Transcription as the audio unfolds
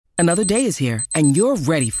Another day is here, and you're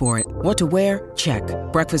ready for it. What to wear? Check.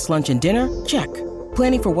 Breakfast, lunch, and dinner? Check.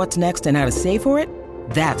 Planning for what's next and how to save for it?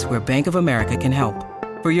 That's where Bank of America can help.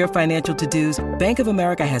 For your financial to-dos, Bank of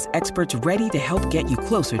America has experts ready to help get you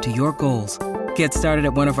closer to your goals. Get started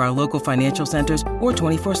at one of our local financial centers or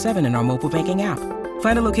 24/7 in our mobile banking app.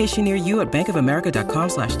 Find a location near you at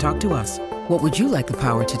bankofamerica.com/talktous. What would you like the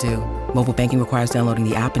power to do? Mobile banking requires downloading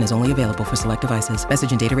the app and is only available for select devices.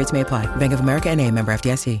 Message and data rates may apply. Bank of America N.A., member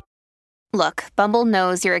FDIC. Look, Bumble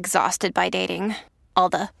knows you're exhausted by dating. All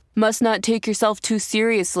the, must not take yourself too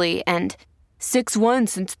seriously, and 6'1"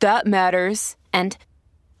 since that matters, and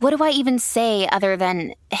what do I even say other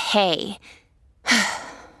than, hey?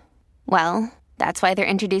 Well, that's why they're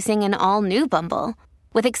introducing an all-new Bumble,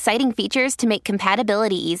 with exciting features to make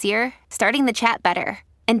compatibility easier, starting the chat better,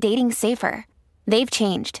 and dating safer. They've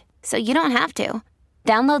changed, so you don't have to.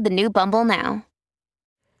 Download the new Bumble now.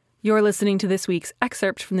 You're listening to this week's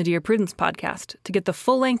excerpt from the Dear Prudence podcast. To get the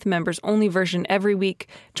full-length members-only version every week,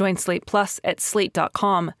 join Slate Plus at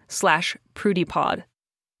slate.com/prudypod.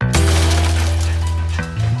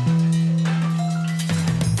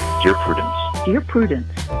 Dear Prudence. Dear Prudence.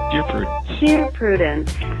 Dear Prudence. Dear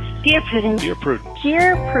Prudence. Dear Prudence. Dear Prudence.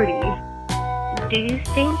 Dear Prudy. Do you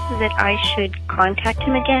think that I should contact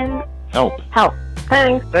him again? Help. Help.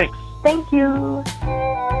 Thanks. Thanks. Thank you.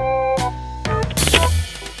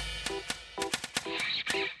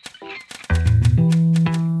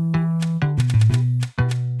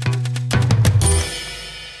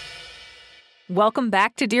 Welcome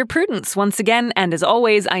back to Dear Prudence once again, and as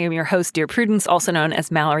always, I am your host, Dear Prudence, also known as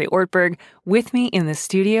Mallory Ortberg. With me in the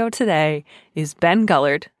studio today is Ben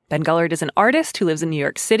Gullard. Ben Gullard is an artist who lives in New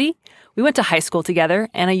York City. We went to high school together,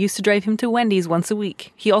 and I used to drive him to Wendy's once a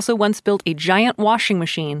week. He also once built a giant washing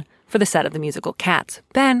machine for the set of the musical Cats.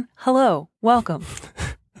 Ben, hello. Welcome.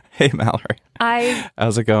 Hey, Mallory.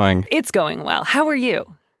 How's it going? It's going well. How are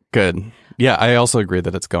you? Good. Yeah, I also agree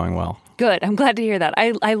that it's going well. Good. I'm glad to hear that.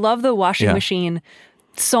 I love the washing machine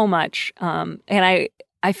so much. And I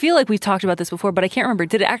feel like we've talked about this before, but I can't remember.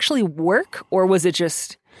 Did it actually work, or was it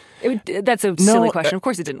just... that's a silly question. Of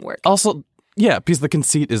course it didn't work. Also, yeah, because the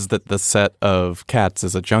conceit is that the set of Cats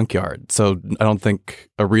is a junkyard. So I don't think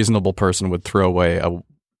a reasonable person would throw away a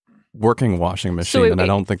working washing machine, and I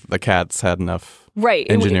don't think the Cats had enough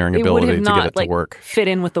engineering ability to get it to work. Fit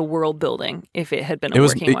in with the world building if it had been a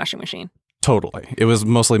working washing machine. Totally. It was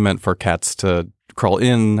mostly meant for cats to crawl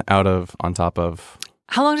in, out of, on top of.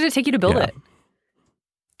 How long did it take you to build it?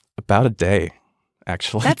 About a day,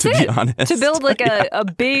 actually, That's to be honest. To build like a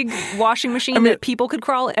big washing machine that people could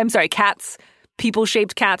crawl... I'm sorry, cats,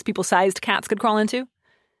 people-shaped cats, people-sized cats could crawl into?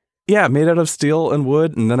 Yeah, made out of steel and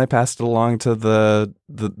wood, and then I passed it along to the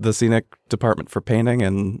scenic department for painting,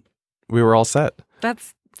 and we were all set.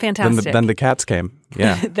 That's fantastic. Then the cats came.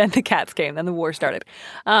 Yeah. Then the cats came. Then the war started.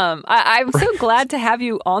 I'm so glad to have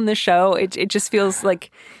you on the show. It just feels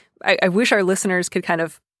like I wish our listeners could kind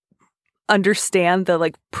of understand the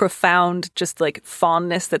like profound just like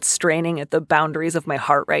fondness that's straining at the boundaries of my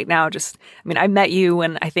heart right now. I met you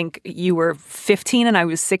when I think you were 15 and I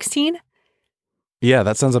was 16. Yeah,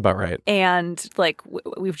 that sounds about right. And like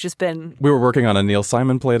we've just been... We were working on a Neil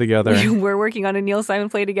Simon play together. We were working on a Neil Simon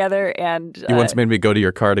play together, and... You once made me go to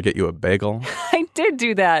your car to get you a bagel. I did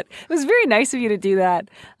do that. It was very nice of you to do that.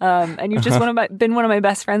 And you've just been one of my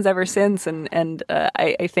best friends ever since. And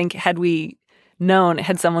I think had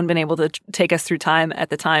someone been able to take us through time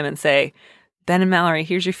at the time and say, Ben and Mallory,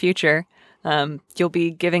 here's your future. You'll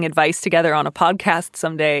be giving advice together on a podcast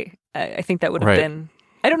someday. I think that would have been...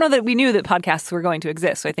 I don't know that we knew that podcasts were going to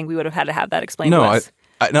exist, so I think we would have had to have that explained to us.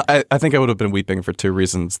 I think I would have been weeping for two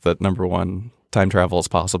reasons. That number one, time travel is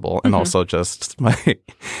possible, and also just my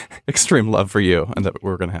extreme love for you, and that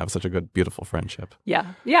we're going to have such a good, beautiful friendship.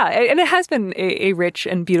 Yeah, and it has been a rich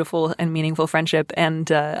and beautiful and meaningful friendship,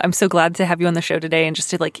 and I'm so glad to have you on the show today and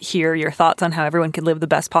just to like hear your thoughts on how everyone can live the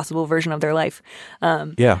best possible version of their life.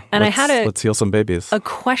 Let's heal some babies. A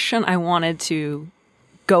question I wanted to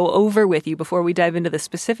go over with you before we dive into the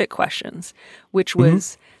specific questions, which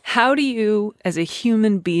was how do you, as a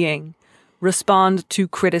human being, respond to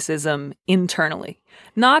criticism internally?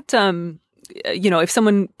 Not, if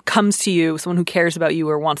someone comes to you, someone who cares about you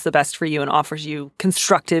or wants the best for you and offers you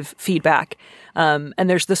constructive feedback, and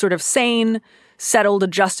there's the sort of sane, settled,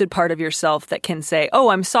 adjusted part of yourself that can say, oh,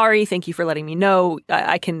 I'm sorry, thank you for letting me know.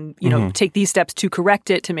 I can, take these steps to correct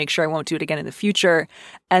it, to make sure I won't do it again in the future.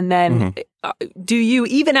 And then do you,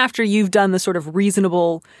 even after you've done the sort of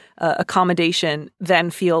reasonable accommodation, then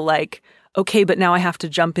feel like, okay, but now I have to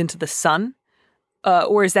jump into the sun?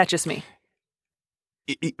 Or is that just me?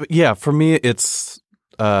 Yeah, for me, it's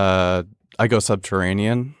I go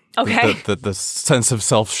subterranean Okay. The sense of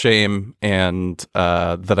self-shame and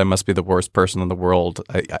that I must be the worst person in the world.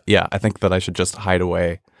 I think that I should just hide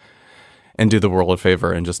away and do the world a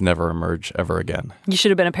favor and just never emerge ever again. You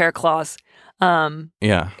should have been a pair of claws.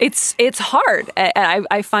 Yeah. It's hard.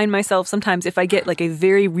 I find myself sometimes, if I get like a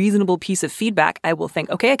very reasonable piece of feedback, I will think,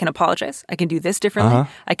 okay, I can apologize. I can do this differently.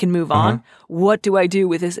 I can move on. What do I do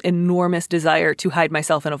with this enormous desire to hide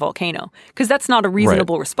myself in a volcano? Because that's not a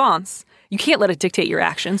reasonable response. You can't let it dictate your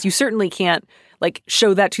actions. You certainly can't like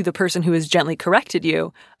show that to the person who has gently corrected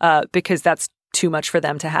you because that's too much for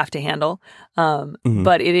them to have to handle.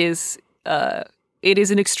 But it is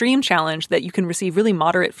an extreme challenge that you can receive really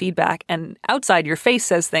moderate feedback, and outside your face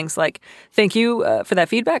says things like, thank you for that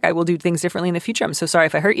feedback. I will do things differently in the future. I'm so sorry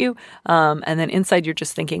if I hurt you. And then inside you're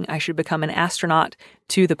just thinking, I should become an astronaut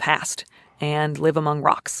to the past and live among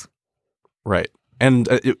rocks. Right. And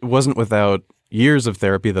it wasn't without years of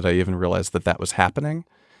therapy that I even realized that was happening.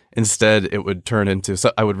 Instead, it would turn into, so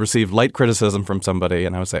I would receive light criticism from somebody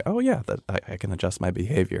and I would say, oh yeah, that I can adjust my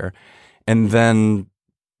behavior. And then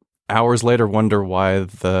hours later wonder why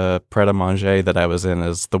the pret-a-manger that I was in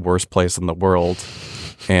is the worst place in the world.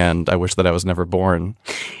 And I wish that I was never born.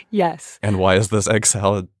 Yes. And why is this egg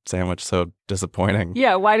salad sandwich so disappointing?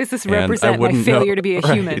 Yeah, why does this represent my failure to be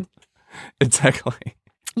a human? Exactly.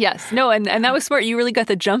 Yes, no, and that was smart. You really got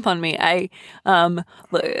the jump on me. I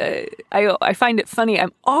find it funny.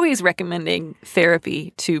 I'm always recommending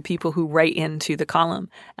therapy to people who write into the column.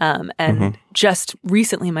 And just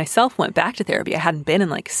recently myself went back to therapy. I hadn't been in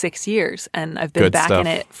like 6 years, and I've been back in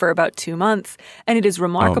it for about 2 months. And it is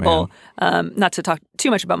remarkable. Not to talk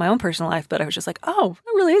too much about my own personal life, but I was just like, oh,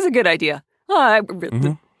 that really is a good idea.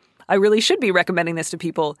 Oh, I really should be recommending this to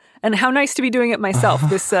people. And how nice to be doing it myself.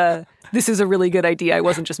 This is a really good idea. I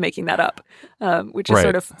wasn't just making that up, which is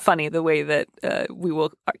sort of funny the way that we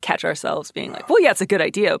will catch ourselves being like, well, yeah, it's a good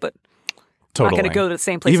idea, but I'm not going to go to the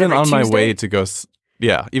same place even every on Tuesday. My way to go,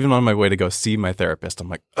 even on my way to go see my therapist, I'm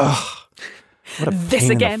like, ugh, what a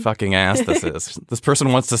pain in the fucking ass this is. This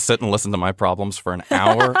person wants to sit and listen to my problems for an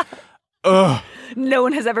hour. Ugh. No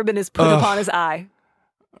one has ever been as put upon as I.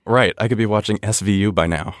 Right. I could be watching SVU by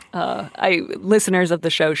now. Listeners of the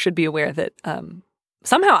show should be aware that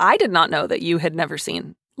somehow I did not know that you had never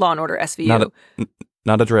seen Law & Order SVU.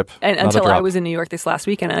 Not a drip. Until I was in New York this last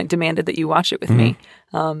week and I demanded that you watch it with me.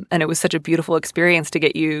 And it was such a beautiful experience to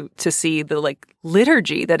get you to see the like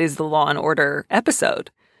liturgy that is the Law & Order episode.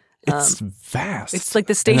 It's vast. It's like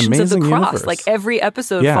the Stations of the Cross. Universe. Like every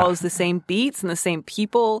episode follows the same beats and the same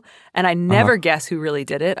people. And I never guess who really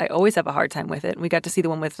did it. I always have a hard time with it. And we got to see the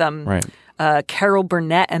one with Carol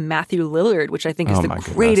Burnett and Matthew Lillard, which I think is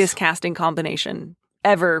the greatest casting combination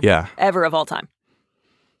ever of all time.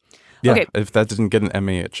 Yeah, okay. If that didn't get an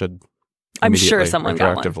Emmy, it should. I'm sure someone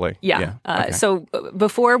got one. Yeah. Okay. So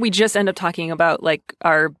before we just end up talking about like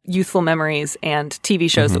our youthful memories and TV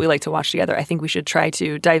shows that we like to watch together, I think we should try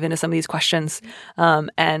to dive into some of these questions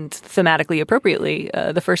and thematically appropriately.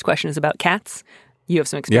 The first question is about cats. You have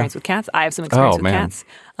some experience with cats. I have some experience with cats.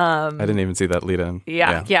 I didn't even see that lead in.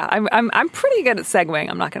 Yeah. I'm pretty good at segueing.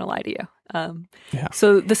 I'm not going to lie to you.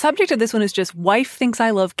 So the subject of this one is just wife thinks I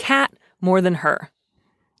love cat more than her.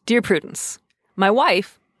 Dear Prudence, my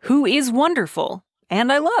wife, who is wonderful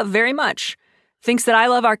and I love very much, thinks that I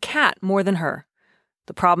love our cat more than her.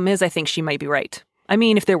 The problem is I think she might be right. I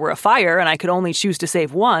mean, if there were a fire and I could only choose to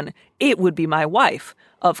save one, it would be my wife.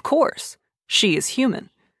 Of course. She is human.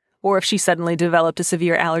 Or if she suddenly developed a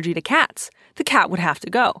severe allergy to cats, the cat would have to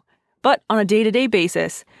go. But on a day-to-day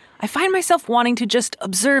basis, I find myself wanting to just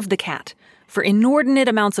observe the cat for inordinate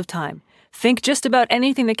amounts of time. Think just about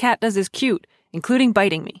anything the cat does is cute, including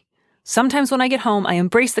biting me. Sometimes when I get home, I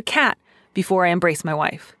embrace the cat before I embrace my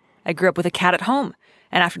wife. I grew up with a cat at home,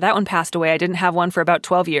 and after that one passed away, I didn't have one for about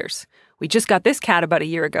 12 years. We just got this cat about a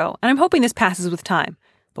year ago, and I'm hoping this passes with time.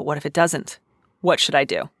 But what if it doesn't? What should I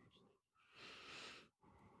do?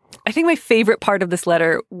 I think my favorite part of this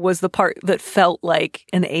letter was the part that felt like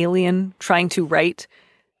an alien trying to write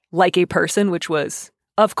like a person, which was,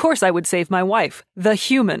 of course I would save my wife, the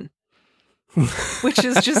human. Which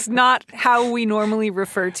is just not how we normally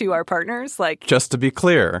refer to our partners. Like, just to be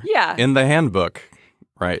clear, in the handbook,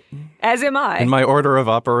 right? As am I. In my order of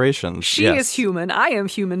operations, she is human. I am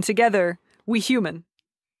human. Together, we human.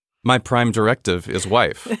 My prime directive is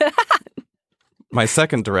wife. My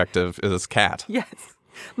second directive is cat. Yes.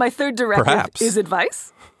 My third directive is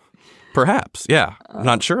advice. Perhaps, yeah. I'm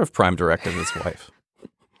not sure if prime directive is wife.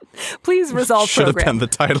 Please resolve Should program. have been the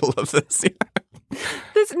title of this.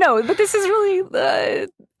 But this is really,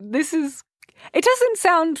 it doesn't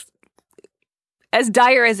sound as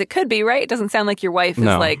dire as it could be, right? It doesn't sound like your wife is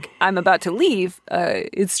No. like, I'm about to leave.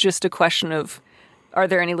 It's just a question of, are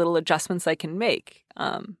there any little adjustments I can make?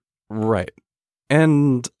 Right.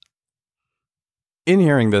 And in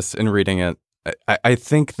hearing this and reading it, I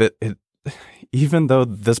think that even though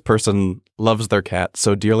this person loves their cat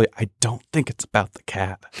so dearly, I don't think it's about the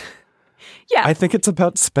cat. Yeah. I think it's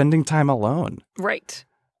about spending time alone. Right.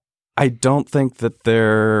 I don't think that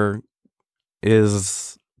there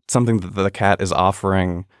is something that the cat is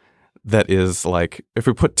offering that is like, if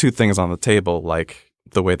we put two things on the table, like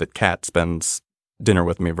the way that cat spends dinner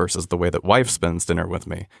with me versus the way that wife spends dinner with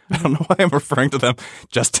me. I don't know why I'm referring to them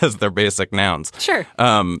just as their basic nouns. Sure.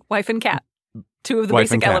 Wife and cat. Two of the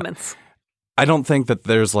Wife and basic cat. elements. I don't think that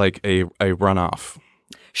there's like a runoff.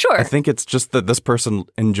 Sure. I think it's just that this person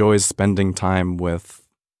enjoys spending time with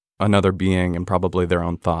another being and probably their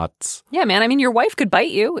own thoughts. Yeah, man. I mean, your wife could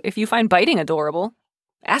bite you if you find biting adorable.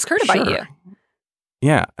 Ask her to bite you.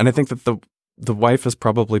 Yeah, and I think that the wife is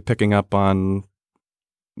probably picking up on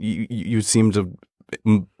you seem to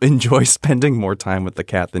enjoy spending more time with the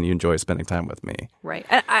cat than you enjoy spending time with me. Right.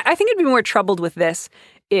 And I think I'd be more troubled with this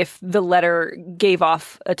if the letter gave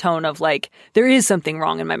off a tone of like, there is something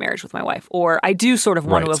wrong in my marriage with my wife, or I do sort of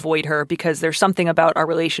want to avoid her because there's something about our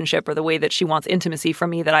relationship or the way that she wants intimacy from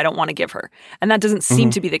me that I don't want to give her. And that doesn't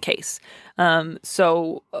seem to be the case.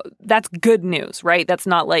 So that's good news, right? That's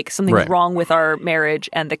not like something's wrong with our marriage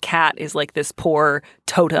and the cat is like this poor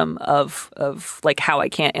totem of like how I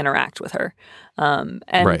can't interact with her. And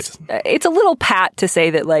it's a little pat to say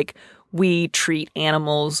that like we treat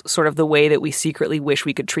animals sort of the way that we secretly wish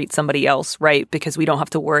we could treat somebody else, right? Because we don't have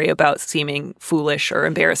to worry about seeming foolish or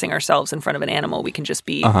embarrassing ourselves in front of an animal. We can just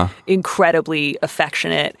be incredibly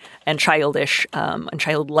affectionate and childish and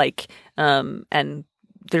childlike. And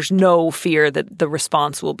there's no fear that the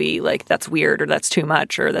response will be like, that's weird or that's too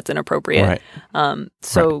much or that's inappropriate. You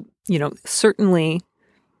know, certainly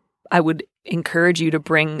I would encourage you to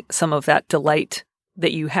bring some of that delight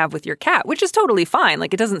that you have with your cat, which is totally fine.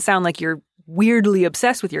 Like, it doesn't sound like you're weirdly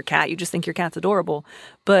obsessed with your cat. You just think your cat's adorable.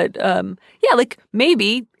 But yeah, like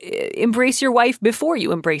maybe embrace your wife before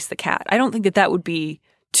you embrace the cat. I don't think that that would be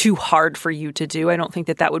too hard for you to do. I don't think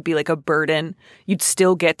that that would be like a burden. You'd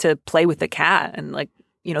still get to play with the cat. And like,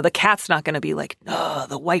 you know, the cat's not going to be like, oh,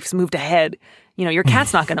 the wife's moved ahead. You know, your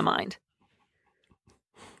cat's not going to mind.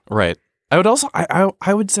 Right. I would also,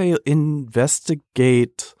 I would say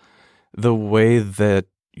investigate the way that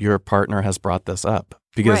your partner has brought this up.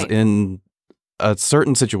 Because in a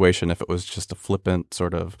certain situation, if it was just a flippant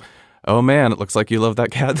sort of, oh man, it looks like you love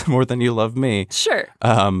that cat more than you love me. Sure.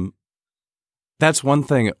 That's one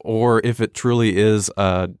thing. Or if it truly is,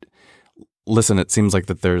 listen, it seems like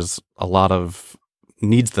that there's a lot of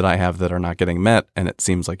needs that I have that are not getting met. And it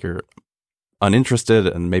seems like you're uninterested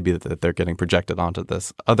and maybe that they're getting projected onto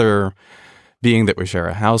this other being that we share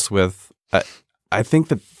a house with. I think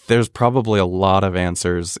that there's probably a lot of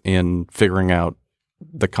answers in figuring out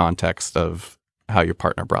the context of how your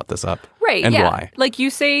partner brought this up. Right. And yeah. why. Like you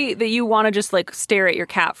say that you want to just like stare at your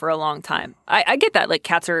cat for a long time. I get that. Like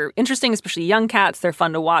cats are interesting, especially young cats. They're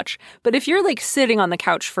fun to watch. But if you're like sitting on the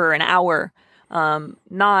couch for an hour,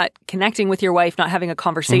 not connecting with your wife, not having a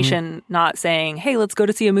conversation, not saying, hey, let's go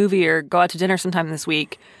to see a movie or go out to dinner sometime this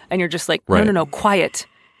week. And you're just like, no, quiet.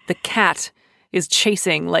 The cat is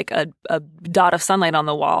chasing like a dot of sunlight on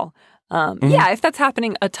the wall. Yeah, if that's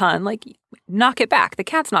happening a ton, like knock it back. The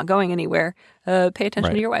cat's not going anywhere. Pay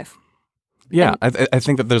attention to your wife. Yeah, I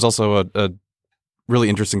think that there's also a really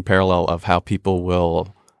interesting parallel of how people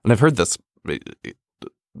will, and I've heard this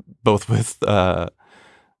both with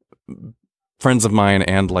friends of mine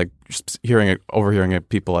and like just overhearing it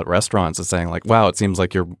people at restaurants is saying like, wow, it seems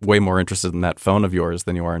like you're way more interested in that phone of yours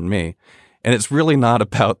than you are in me. And it's really not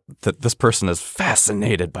about that this person is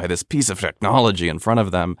fascinated by this piece of technology in front of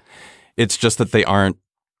them. It's just that they aren't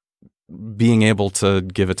being able to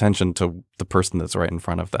give attention to the person that's right in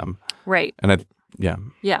front of them. Right. And yeah.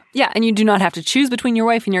 And you do not have to choose between your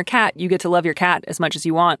wife and your cat. You get to love your cat as much as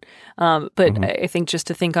you want. But I think just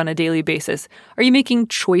to think on a daily basis, are you making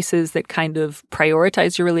choices that kind of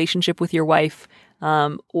prioritize your relationship with your wife?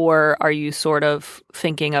 Or are you sort of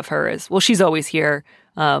thinking of her as, well, she's always here,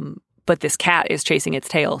 but this cat is chasing its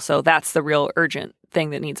tail. So that's the real urgent thing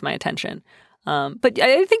that needs my attention. But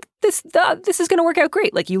I think this is going to work out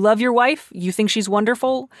great. Like, you love your wife. You think she's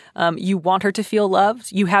wonderful. You want her to feel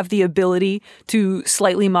loved. You have the ability to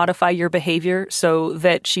slightly modify your behavior so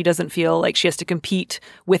that she doesn't feel like she has to compete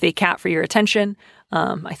with a cat for your attention.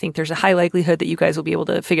 I think there's a high likelihood that you guys will be able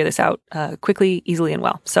to figure this out quickly, easily, and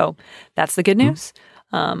well. So that's the good news.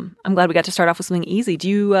 I'm glad we got to start off with something easy. Do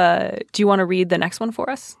you want to read the next one for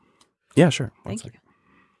us? Yeah, sure. Thank you.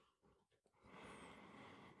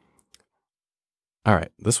 All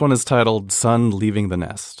right. This one is titled Son Leaving the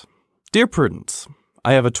Nest. Dear Prudence,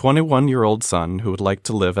 I have a 21-year-old son who would like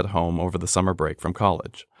to live at home over the summer break from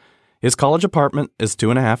college. His college apartment is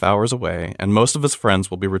 2.5 hours away, and most of his friends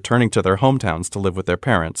will be returning to their hometowns to live with their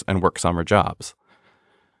parents and work summer jobs.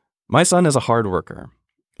 My son is a hard worker.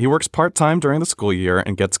 He works part-time during the school year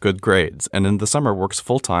and gets good grades, and in the summer works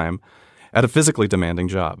full-time at a physically demanding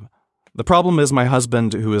job. The problem is my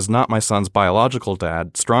husband, who is not my son's biological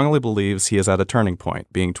dad, strongly believes he is at a turning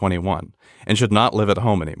point, being 21, and should not live at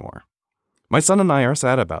home anymore. My son and I are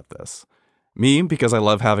sad about this. Me, because I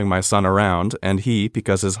love having my son around, and he,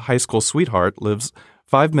 because his high school sweetheart lives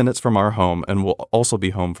 5 minutes from our home and will also be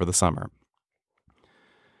home for the summer.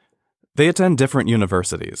 They attend different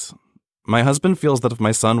universities. My husband feels that if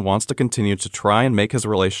my son wants to continue to try and make his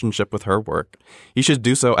relationship with her work, he should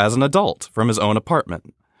do so as an adult from his own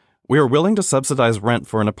apartment. We are willing to subsidize rent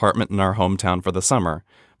for an apartment in our hometown for the summer,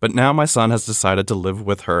 but now my son has decided to live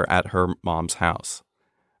with her at her mom's house.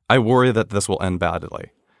 I worry that this will end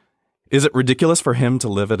badly. Is it ridiculous for him to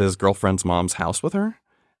live at his girlfriend's mom's house with her?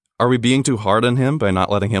 Are we being too hard on him by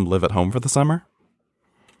not letting him live at home for the summer?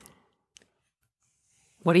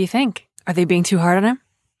 What do you think? Are they being too hard on him?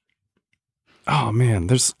 Oh man,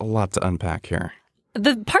 there's a lot to unpack here.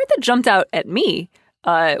 The part that jumped out at me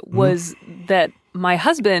was that my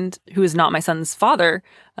husband, who is not my son's father,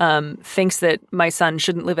 thinks that my son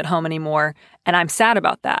shouldn't live at home anymore, and I'm sad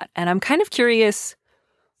about that. And I'm kind of curious,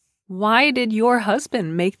 why did your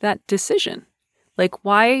husband make that decision? Like,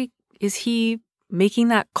 why is he making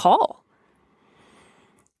that call?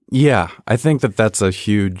 Yeah, I think that that's a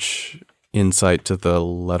huge insight to the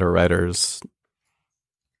letter writer's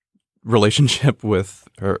relationship with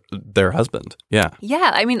their husband. Yeah.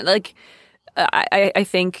 Yeah, I mean, like, I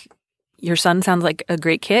think your son sounds like a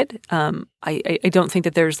great kid. I don't think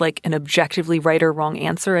that there's like an objectively right or wrong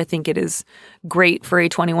answer. I think it is great for a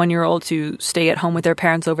 21-year-old to stay at home with their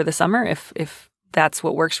parents over the summer if that's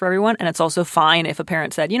what works for everyone. And it's also fine if a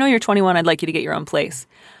parent said, you're 21, I'd like you to get your own place.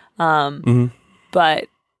 But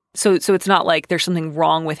so it's not like there's something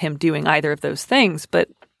wrong with him doing either of those things. But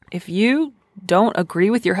if you don't agree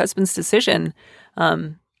with your husband's decision,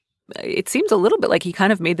 it seems a little bit like he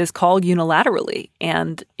kind of made this call unilaterally.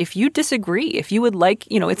 And if you disagree, if you would like,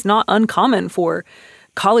 it's not uncommon for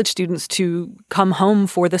college students to come home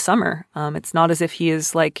for the summer. It's not as if he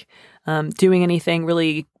is like doing anything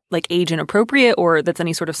really like age inappropriate or that's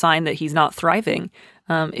any sort of sign that he's not thriving.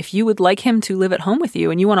 If you would like him to live at home with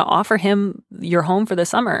you and you want to offer him your home for the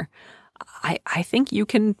summer, I think you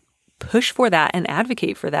can push for that and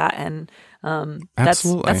advocate for that. And that's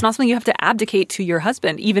not something you have to abdicate to your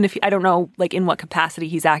husband, even if I don't know like in what capacity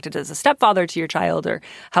he's acted as a stepfather to your child or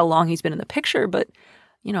how long he's been in the picture. But,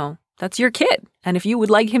 that's your kid. And if you would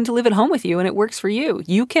like him to live at home with you and it works for you,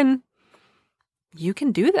 you can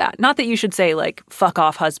do that. Not that you should say like, fuck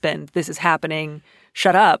off, husband, this is happening,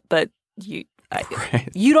 shut up. But you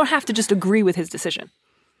don't have to just agree with his decision.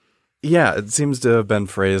 Yeah, it seems to have been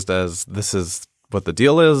phrased as this is what the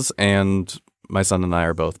deal is, and my son and I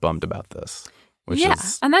are both bummed about this. Which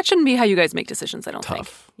is and that shouldn't be how you guys make decisions, I don't tough. think.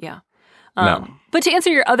 Yeah. No. But to answer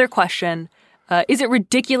your other question, is it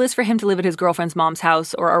ridiculous for him to live at his girlfriend's mom's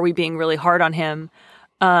house, or are we being really hard on him?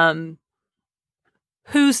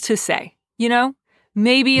 Who's to say?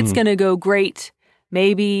 Maybe it's going to go great.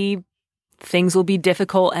 Maybe things will be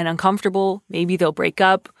difficult and uncomfortable. Maybe they'll break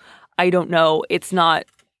up. I don't know. It's not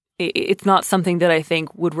something that I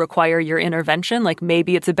think would require your intervention. Like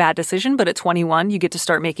maybe it's a bad decision, but at 21, you get to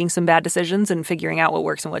start making some bad decisions and figuring out what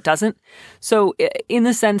works and what doesn't. So in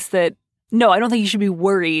the sense that, no, I don't think you should be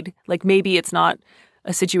worried. Like maybe it's not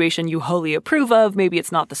a situation you wholly approve of. Maybe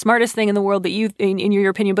it's not the smartest thing in the world that in your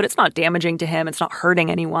opinion, but it's not damaging to him. It's not hurting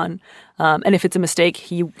anyone. And if it's a mistake,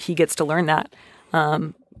 he gets to learn that.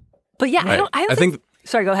 But yeah, right. I don't think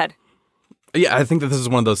sorry, go ahead. Yeah, I think that this is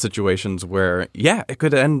one of those situations where, it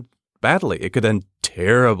could end badly. It could end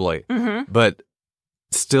terribly. Mm-hmm. But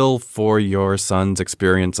still, for your son's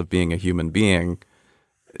experience of being a human being,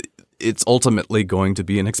 it's ultimately going to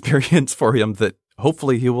be an experience for him that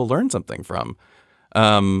hopefully he will learn something from.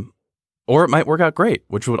 Or it might work out great,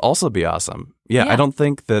 which would also be awesome. Yeah, I don't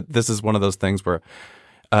think that this is one of those things where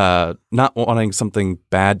not wanting something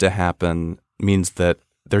bad to happen means that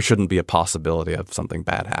there shouldn't be a possibility of something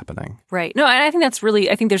bad happening. Right. No, and I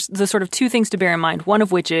think there's the sort of two things to bear in mind. One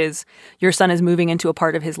of which is your son is moving into a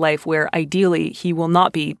part of his life where ideally he will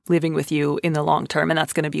not be living with you in the long term, and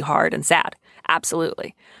that's going to be hard and sad.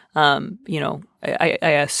 Absolutely. I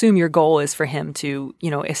assume your goal is for him to,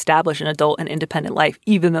 establish an adult and independent life,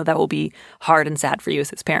 even though that will be hard and sad for you as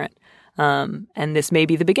his parent. And this may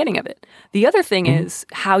be the beginning of it. The other thing is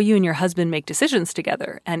how you and your husband make decisions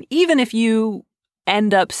together. And even if you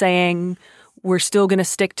end up saying, we're still going to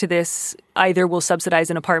stick to this, either we'll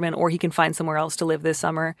subsidize an apartment or he can find somewhere else to live this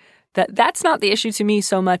summer, that's not the issue to me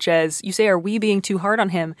so much as you say, are we being too hard on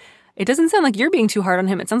him? It doesn't sound like you're being too hard on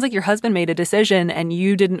him. It sounds like your husband made a decision and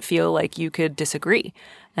you didn't feel like you could disagree.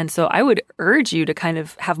 And so I would urge you to kind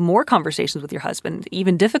of have more conversations with your husband,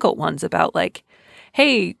 even difficult ones, about like,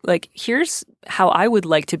 hey, like, here's how I would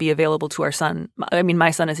like to be available to our son. I mean, my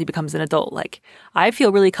son as he becomes an adult. Like, I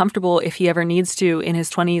feel really comfortable if he ever needs to, in his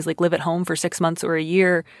 20s, like, live at home for 6 months or a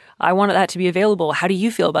year. I want that to be available. How do you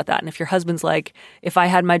feel about that? And if your husband's like, if I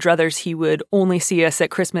had my druthers, he would only see us at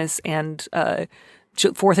Christmas and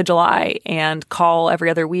 4th of July and call every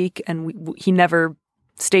other week, and he never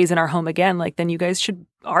stays in our home again, like, then you guys should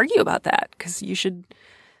argue about that, because you should...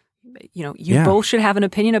 You both should have an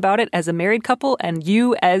opinion about it as a married couple, and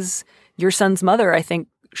you as your son's mother, I think,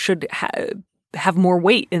 should have more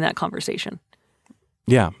weight in that conversation.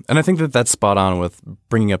 Yeah. And I think that's spot on with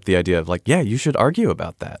bringing up the idea of like, yeah, you should argue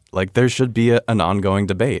about that. Like there should be an ongoing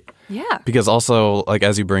debate. Yeah. Because also, like,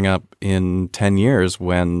 as you bring up, in 10 years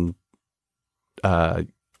when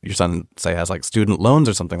your son, say, has like student loans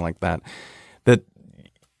or something like that, that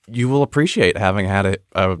you will appreciate having had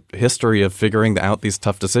a history of figuring out these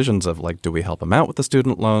tough decisions of like, do we help him out with the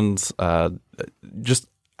student loans? Just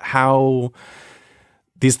how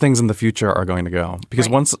these things in the future are going to go. Because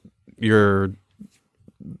once your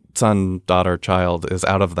son, daughter, child is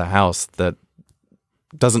out of the house, that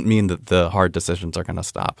doesn't mean that the hard decisions are going to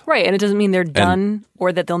stop. Right. And it doesn't mean they're done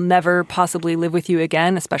or that they'll never possibly live with you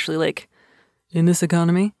again, especially like in this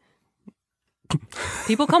economy.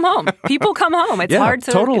 People come home. It's hard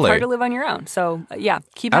to totally. It's hard to live on your own. So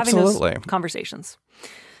keep having those conversations.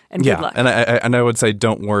 And good luck. And I would say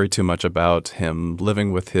don't worry too much about him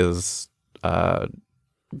living with his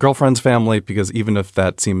girlfriend's family, because even if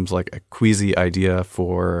that seems like a queasy idea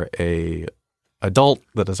for a adult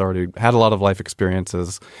that has already had a lot of life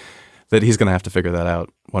experiences, that he's going to have to figure that out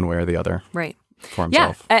one way or the other. Right. For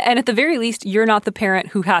himself. Yeah. And at the very least, you're not the parent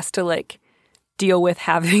who has to like deal with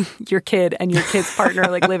having your kid and your kid's partner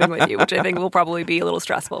like living with you, which I think will probably be a little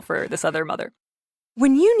stressful for this other mother.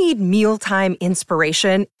 When you need mealtime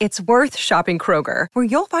inspiration, it's worth shopping Kroger, where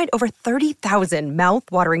you'll find over 30,000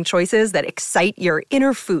 mouth-watering choices that excite your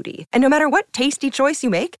inner foodie. And no matter what tasty choice you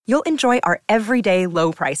make, you'll enjoy our everyday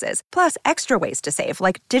low prices, plus extra ways to save,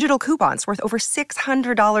 like digital coupons worth over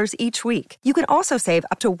 $600 each week. You can also save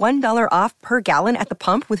up to $1 off per gallon at the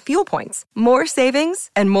pump with fuel points. More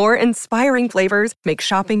savings and more inspiring flavors make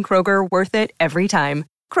shopping Kroger worth it every time.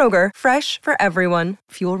 Kroger, fresh for everyone.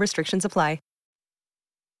 Fuel restrictions apply.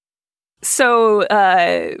 So,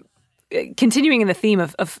 continuing in the theme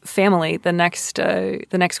of family, the next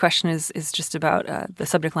question is just about the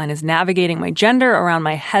subject line is navigating my gender around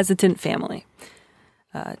my hesitant family.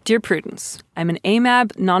 Dear Prudence, I'm an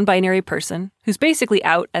AMAB non-binary person who's basically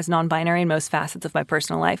out as non-binary in most facets of my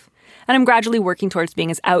personal life, and I'm gradually working towards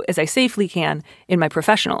being as out as I safely can in my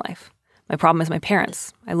professional life. My problem is my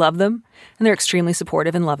parents. I love them, and they're extremely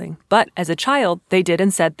supportive and loving. But as a child, they did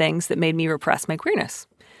and said things that made me repress my queerness.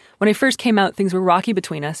 When I first came out, things were rocky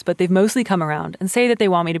between us, but they've mostly come around and say that they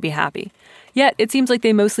want me to be happy. Yet, it seems like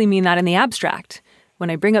they mostly mean that in the abstract.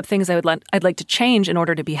 When I bring up things I'd like to change in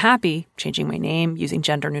order to be happy, changing my name, using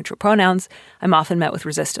gender-neutral pronouns, I'm often met with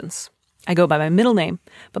resistance. I go by my middle name,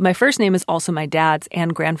 but my first name is also my dad's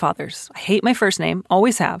and grandfather's. I hate my first name,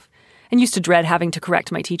 always have, and used to dread having to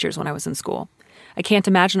correct my teachers when I was in school. I can't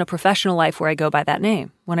imagine a professional life where I go by that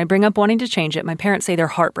name. When I bring up wanting to change it, my parents say they're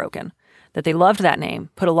heartbroken, that they loved that name,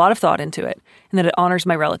 put a lot of thought into it, and that it honors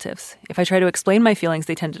my relatives. If I try to explain my feelings,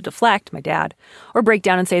 they tend to deflect, my dad, or break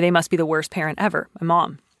down and say they must be the worst parent ever, my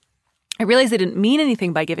mom. I realize they didn't mean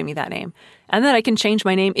anything by giving me that name, and that I can change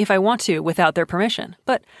my name if I want to without their permission.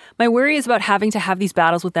 But my worry is about having to have these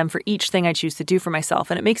battles with them for each thing I choose to do for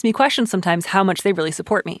myself, and it makes me question sometimes how much they really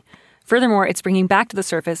support me. Furthermore, it's bringing back to the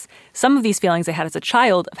surface some of these feelings I had as a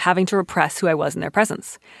child of having to repress who I was in their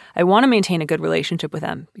presence. I want to maintain a good relationship with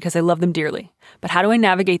them because I love them dearly. But how do I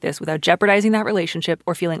navigate this without jeopardizing that relationship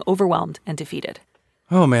or feeling overwhelmed and defeated?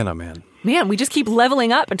 Oh, man, oh, man. Man, we just keep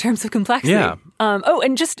leveling up in terms of complexity. Yeah.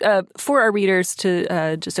 And just for our readers,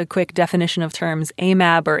 to just a quick definition of terms,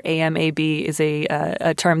 AMAB or AMAB is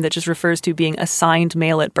a term that just refers to being assigned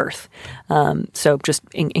male at birth. So just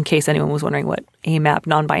in case anyone was wondering what AMAB,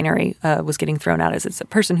 non-binary, was getting thrown out as, it's a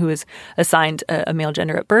person who is assigned a male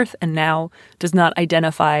gender at birth and now does not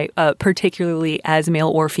identify particularly as male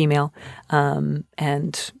or female.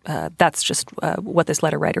 And that's just what this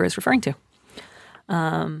letter writer is referring to.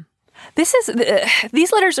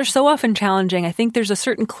 These letters are so often challenging. I think there's a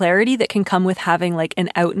certain clarity that can come with having like an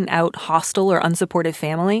out-and-out hostile or unsupportive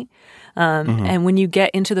family. And when you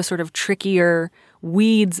get into the sort of trickier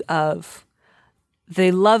weeds of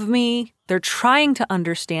they love me, they're trying to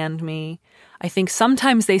understand me. I think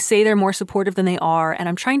sometimes they say they're more supportive than they are, and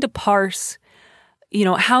I'm trying to parse,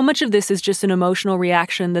 how much of this is just an emotional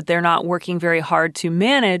reaction that they're not working very hard to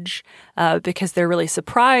manage because they're really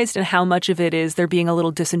surprised, and how much of it is they're being a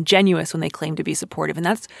little disingenuous when they claim to be supportive. And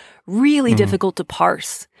that's really difficult to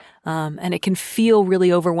parse, and it can feel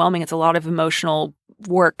really overwhelming. It's a lot of emotional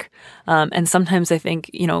work. And sometimes I think,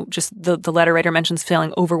 just the letter writer mentions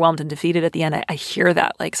feeling overwhelmed and defeated at the end. I hear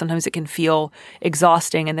that. Like sometimes it can feel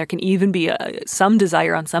exhausting, and there can even be some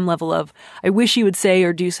desire on some level of, I wish you would say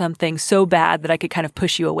or do something so bad that I could kind of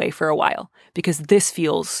push you away for a while because this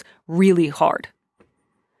feels really hard.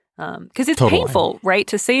 Because it's painful, right?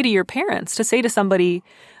 To say to your parents, to say to somebody,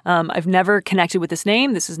 I've never connected with this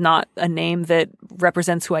name. This is not a name that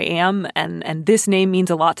represents who I am. And this name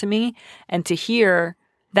means a lot to me. And to hear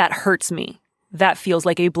that hurts me. That feels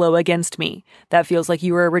like a blow against me. That feels like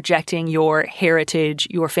you are rejecting your heritage,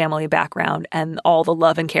 your family background, and all the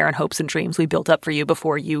love and care and hopes and dreams we built up for you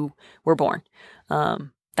before you were born.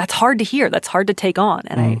 That's hard to hear. That's hard to take on.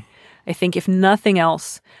 And I think if nothing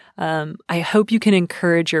else, I hope you can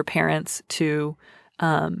encourage your parents to,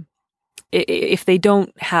 if they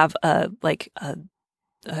don't have a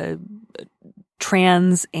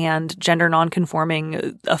trans and gender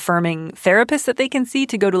nonconforming affirming therapist that they can see,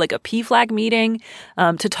 to go to like a PFLAG meeting,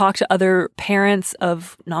 to talk to other parents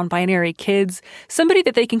of non-binary kids, somebody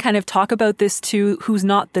that they can kind of talk about this to who's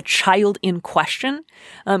not the child in question.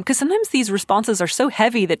 Because sometimes these responses are so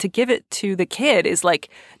heavy that to give it to the kid is like,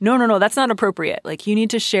 no, that's not appropriate. Like you need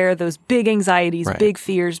to share those big anxieties, big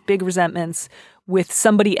fears, big resentments with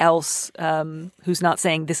somebody else who's not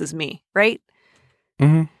saying this is me, right?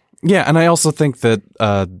 Mm-hmm. Yeah, and I also think that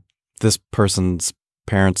this person's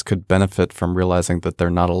parents could benefit from realizing that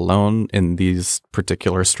they're not alone in these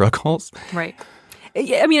particular struggles. Right.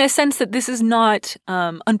 I mean, a sense that this is not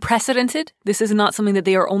unprecedented. This is not something that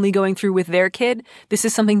they are only going through with their kid. This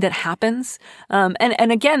is something that happens.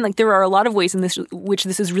 And again, like there are a lot of ways in which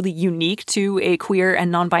this is really unique to a queer and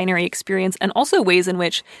non-binary experience, and also ways in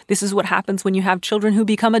which this is what happens when you have children who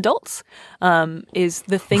become adults, is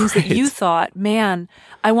the things that you thought, man,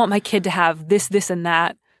 I want my kid to have this, and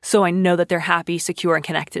that, so I know that they're happy, secure, and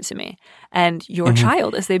connected to me. And your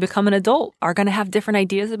child, as they become an adult, are going to have different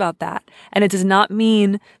ideas about that. And it does not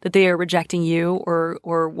mean that they are rejecting you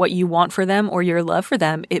or what you want for them or your love for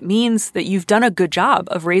them. It means that you've done a good job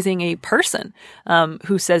of raising a person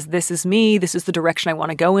who says, this is me, this is the direction I want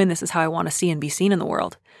to go in, this is how I want to see and be seen in the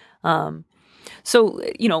world. So,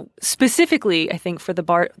 specifically, I think for the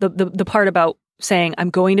part about saying, I'm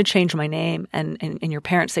going to change my name, and your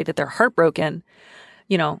parents say that they're heartbroken,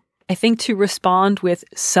 I think to respond with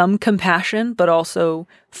some compassion, but also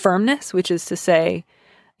firmness, which is to say,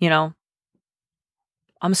 I'm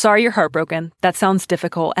sorry you're heartbroken. That sounds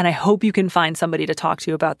difficult, and I hope you can find somebody to talk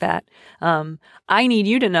to about that. I need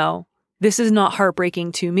you to know this is not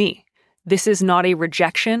heartbreaking to me. This is not a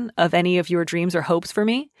rejection of any of your dreams or hopes for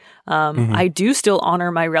me. I do still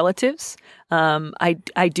honor my relatives.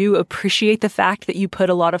 I do appreciate the fact that you put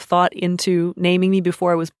a lot of thought into naming me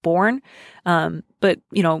before I was born. But,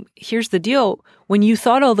 here's the deal. When you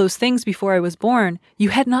thought all those things before I was born, you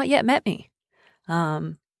had not yet met me.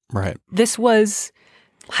 Right. This was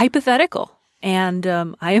hypothetical. And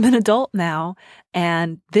I am an adult now,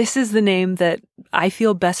 and this is the name that I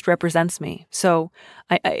feel best represents me. So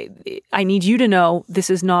I need you to know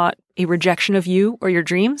this is not a rejection of you or your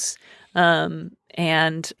dreams.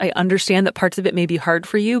 And I understand that parts of it may be hard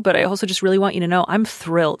for you, but I also just really want you to know I'm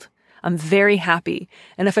thrilled. I'm very happy.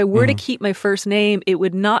 And if I were to keep my first name, it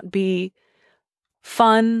would not be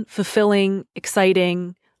fun, fulfilling,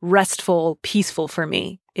 exciting, restful, peaceful for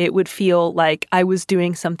me. It would feel like I was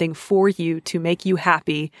doing something for you to make you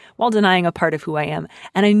happy while denying a part of who I am.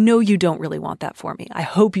 And I know you don't really want that for me. I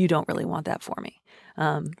hope you don't really want that for me.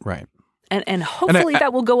 Right. And hopefully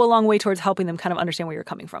that will go a long way towards helping them kind of understand where you're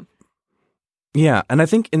coming from. Yeah. And I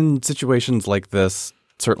think in situations like this,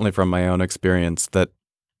 certainly from my own experience, that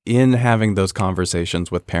in having those conversations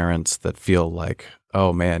with parents that feel like,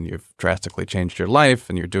 oh man, you've drastically changed your life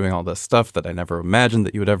and you're doing all this stuff that I never imagined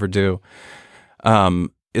that you would ever do,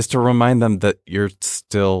 is to remind them that you're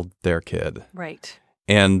still their kid. Right.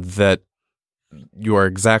 And that you are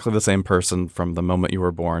exactly the same person from the moment you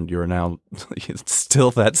were born. You are now still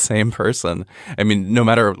that same person. I mean, no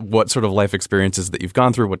matter what sort of life experiences that you've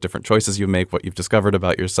gone through, what different choices you make, what you've discovered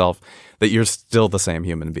about yourself, that you're still the same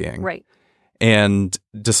human being. Right. And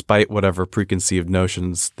despite whatever preconceived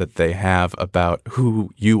notions that they have about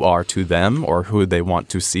who you are to them or who they want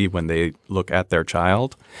to see when they look at their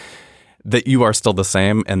child, that you are still the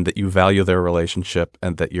same and that you value their relationship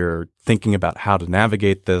and that you're thinking about how to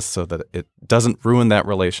navigate this so that it doesn't ruin that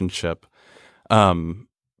relationship.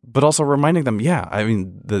 But also reminding them,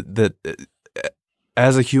 that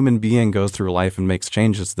as a human being goes through life and makes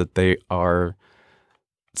changes, that they are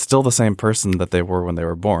still the same person that they were when they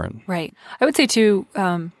were born. Right. I would say, too,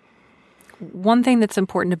 one thing that's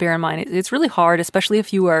important to bear in mind, it's really hard, especially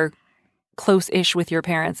if you are close-ish with your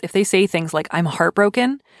parents. If they say things like, I'm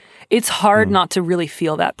heartbroken, it's hard not to really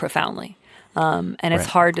feel that profoundly. And it's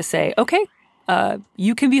hard to say, okay,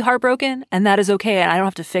 you can be heartbroken and that is okay, and I don't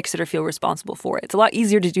have to fix it or feel responsible for it. It's a lot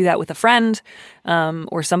easier to do that with a friend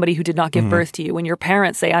or somebody who did not give birth to you. When your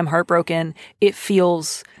parents say, I'm heartbroken, it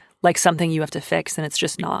feels like something you have to fix, and it's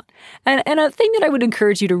just not. And a thing that I would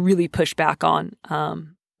encourage you to really push back on,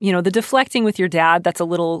 the deflecting with your dad, that's a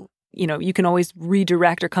little, you can always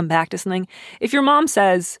redirect or come back to something. If your mom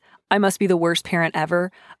says, I must be the worst parent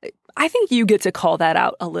ever, I think you get to call that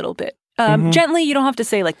out a little bit. Gently, you don't have to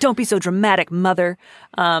say, like, don't be so dramatic, mother.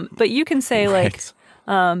 But you can say,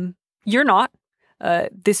 you're not.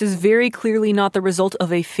 This is very clearly not the result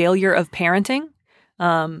of a failure of parenting.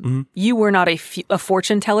 You were not a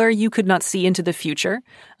fortune teller. You could not see into the future.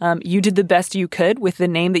 You did the best you could with the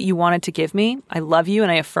name that you wanted to give me. I love you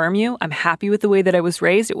and I affirm you. I'm happy with the way that I was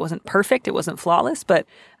raised. It wasn't perfect. It wasn't flawless, but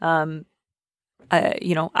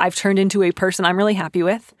I've turned into a person I'm really happy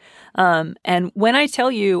with. And when I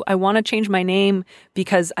tell you I want to change my name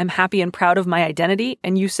because I'm happy and proud of my identity,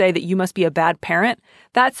 and you say that you must be a bad parent,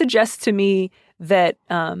 that suggests to me that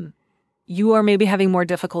you are maybe having more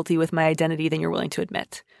difficulty with my identity than you're willing to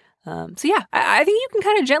admit. I think you can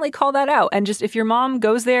kind of gently call that out. And just if your mom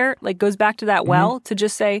goes back to that to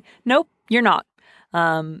just say, nope, you're not.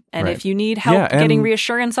 If you need help getting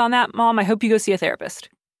reassurance on that, Mom, I hope you go see a therapist.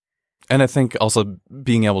 And I think also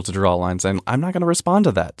being able to draw lines and I'm not going to respond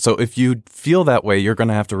to that. So if you feel that way, you're going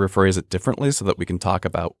to have to rephrase it differently so that we can talk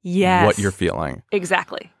about what you're feeling.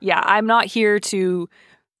 Exactly. Yeah, I'm not here to...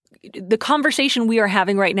 The conversation we are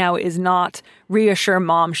having right now is not reassure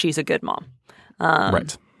Mom she's a good mom.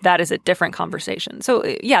 Right. That is a different conversation. So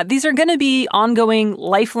these are going to be ongoing,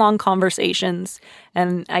 lifelong conversations.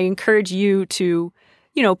 And I encourage you to,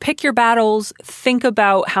 pick your battles, think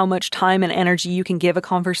about how much time and energy you can give a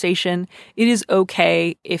conversation. It is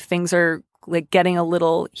okay if things are getting a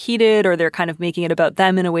little heated or they're kind of making it about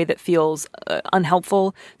them in a way that feels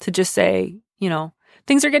unhelpful, to just say,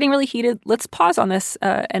 things are getting really heated. Let's pause on this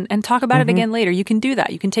and talk about it again later. You can do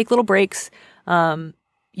that. You can take little breaks.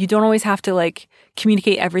 You don't always have to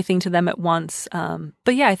communicate everything to them at once.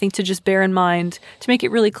 But I think to just bear in mind, to make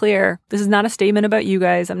it really clear, this is not a statement about you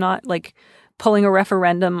guys. I'm not pulling a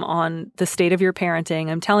referendum on the state of your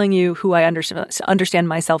parenting. I'm telling you who I understand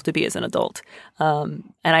myself to be as an adult.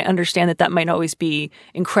 And I understand that might not always be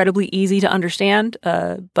incredibly easy to understand,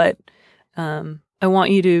 but I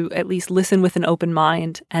want you to at least listen with an open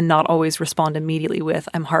mind and not always respond immediately with,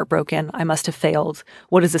 I'm heartbroken, I must have failed.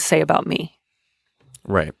 What does this say about me?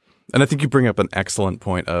 Right. And I think you bring up an excellent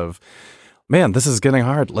point of, man, this is getting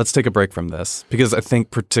hard. Let's take a break from this. Because I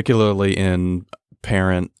think particularly in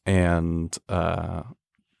parent and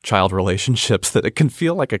child relationships that it can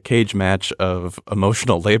feel like a cage match of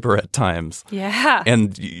emotional labor at times. Yeah.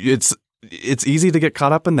 And it's easy to get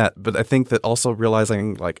caught up in that, but I think that also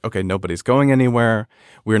realizing okay, nobody's going anywhere.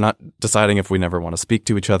 We're not deciding if we never want to speak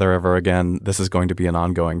to each other ever again. This is going to be an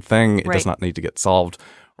ongoing thing. It does not need to get solved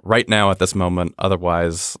right now at this moment.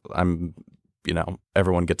 Otherwise,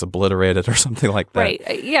 everyone gets oblitterated or something like that.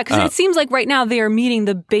 Right. Yeah, because it seems like right now they are meeting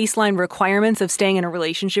the baseline requirements of staying in a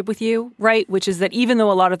relationship with you, right? Which is that even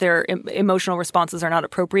though a lot of their emotional responses are not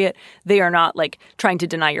appropriate, they are not trying to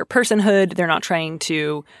deny your personhood. They're not trying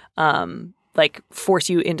to force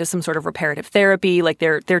you into some sort of reparative therapy.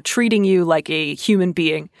 They're treating you like a human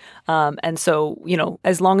being. And so,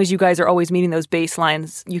 as long as you guys are always meeting those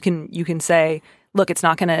baselines, you can say, look, it's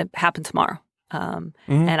not going to happen tomorrow. And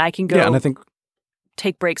I can go and I think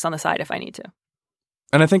take breaks on the side if I need to.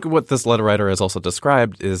 And I think what this letter writer has also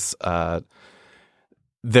described is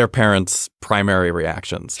their parents' primary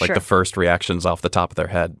reactions, the first reactions off the top of their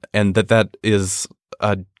head. And that is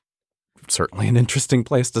certainly an interesting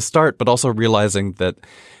place to start, but also realizing that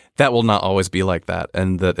will not always be like that.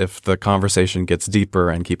 And that if the conversation gets deeper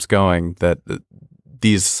and keeps going, that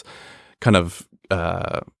these kind of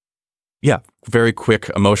very quick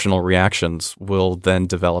emotional reactions will then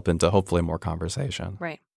develop into hopefully more conversation.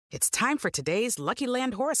 Right. It's time for today's Lucky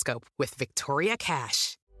Land horoscope with Victoria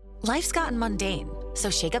Cash. Life's gotten mundane,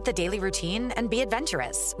 so shake up the daily routine and be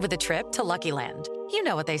adventurous with a trip to Lucky Land. You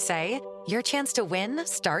know what they say. Your chance to win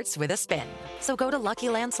starts with a spin. So go to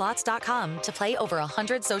LuckyLandSlots.com to play over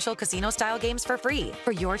 100 social casino-style games for free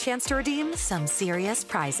for your chance to redeem some serious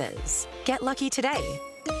prizes. Get lucky today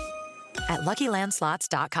at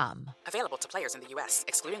LuckyLandSlots.com. Available to players in the U.S.,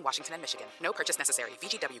 excluding Washington and Michigan. No purchase necessary.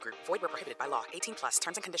 VGW Group. Void where prohibited by law. 18+.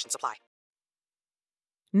 Terms and conditions apply.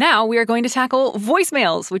 Now we are going to tackle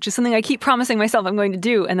voicemails, which is something I keep promising myself I'm going to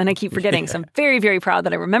do, and then I keep forgetting. So I'm very, very proud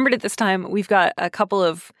that I remembered it this time. We've got a couple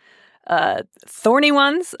of thorny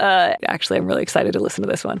ones. Actually, I'm really excited to listen to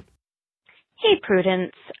this one. Hey,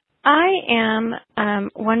 Prudence. I am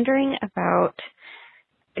wondering about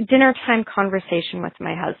dinner time conversation with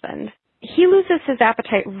my husband. He loses his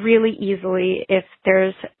appetite really easily if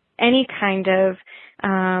there's any kind of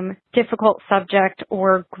difficult subject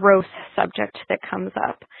or gross subject that comes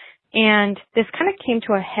up. And this kind of came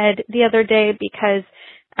to a head the other day because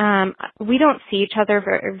we don't see each other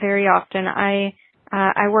very, very often. I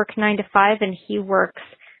work 9 to 5 and he works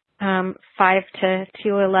 5 to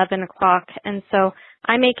 11 o'clock. And so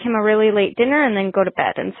I make him a really late dinner and then go to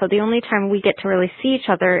bed. And so the only time we get to really see each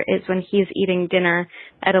other is when he's eating dinner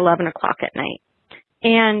at 11 o'clock at night.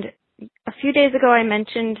 And a few days ago I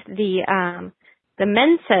mentioned the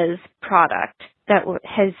Menses product that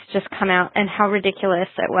has just come out and how ridiculous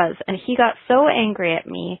it was. And he got so angry at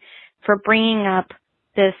me for bringing up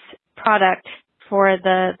this product for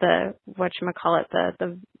the whatchamacallit,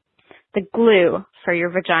 the glue for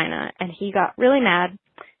your vagina. And he got really mad.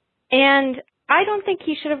 And I don't think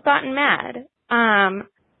he should have gotten mad.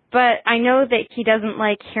 But I know that he doesn't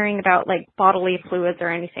like hearing about like bodily fluids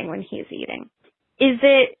or anything when he's eating. Is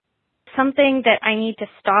it something that I need to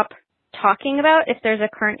stop talking about if there's a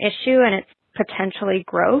current issue and it's potentially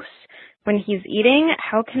gross when he's eating?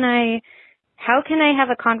 How can I have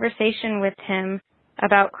a conversation with him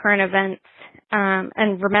about current events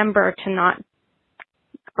and remember to not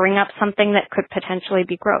bring up something that could potentially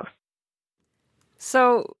be gross?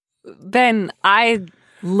 So, Ben, I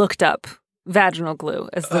looked up vaginal glue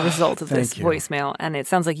as the result of this voicemail, and it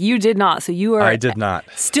sounds like you did not. So you are I did not.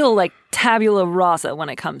 Still like tabula rasa when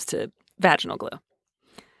it comes to vaginal glue.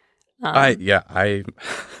 I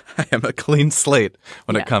am a clean slate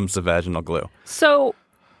when it comes to vaginal glue. So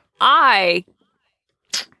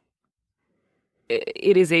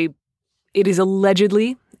it is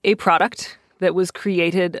allegedly a product that was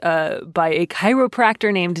created by a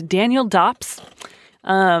chiropractor named Daniel Dops.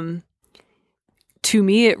 To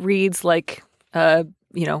me, it reads like a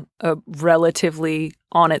relatively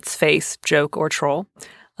on its face joke or troll.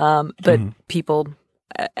 But people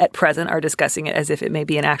at present are discussing it as if it may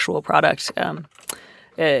be an actual product.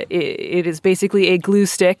 It is basically a glue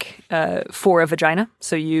stick for a vagina.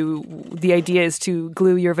 So the idea is to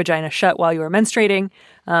glue your vagina shut while you are menstruating.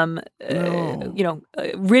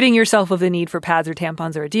 Ridding yourself of the need for pads or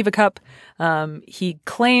tampons or a Diva cup. He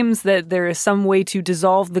claims that there is some way to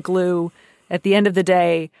dissolve the glue at the end of the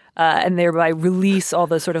day and thereby release all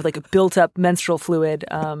the sort of like built up menstrual fluid.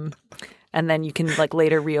 And then you can like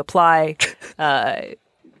later reapply. I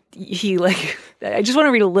just want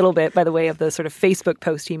to read a little bit, by the way, of the sort of Facebook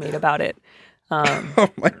post he made about it. Oh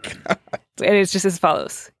my God. And it's just as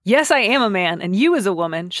follows. Yes, I am a man, and you as a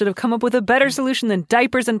woman should have come up with a better solution than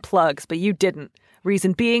diapers and plugs, but you didn't.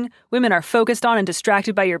 Reason being, women are focused on and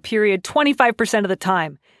distracted by your period 25% of the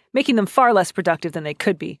time, making them far less productive than they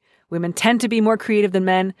could be. Women tend to be more creative than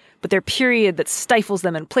men, but their period that stifles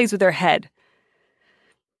them and plays with their head.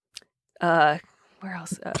 Where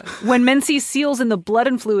else? When men see seals in the blood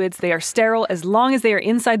and fluids, they are sterile as long as they are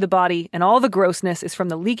inside the body, and all the grossness is from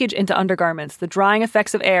the leakage into undergarments, the drying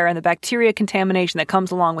effects of air, and the bacteria contamination that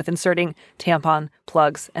comes along with inserting tampon,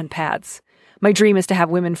 plugs, and pads. My dream is to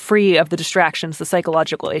have women free of the distractions, the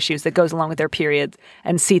psychological issues that goes along with their periods,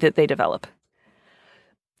 and see that they develop.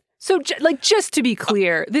 So, just to be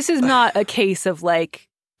clear, this is not a case of,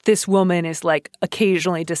 this woman is,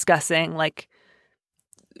 occasionally discussing,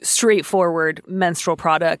 straightforward menstrual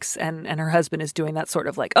products and her husband is doing that sort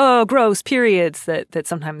of gross periods that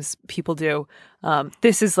sometimes people do.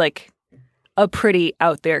 This is a pretty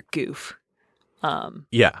out there goof. I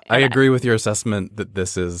agree with your assessment that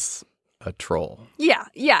this is a troll. Yeah.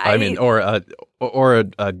 I mean, or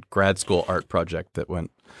a grad school art project that went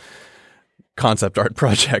concept art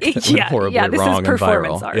project that went horribly wrong and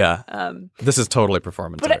viral. Art. Yeah. This is totally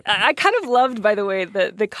performance art. But I kind of loved, by the way,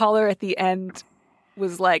 the caller at the end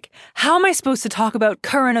was like, how am I supposed to talk about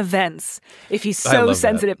current events if he's so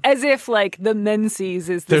sensitive? That. As if like the menses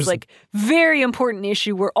is this like very important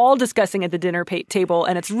issue we're all discussing at the dinner table,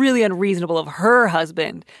 and it's really unreasonable of her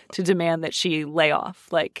husband to demand that she lay off.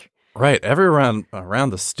 Like, right. Everyone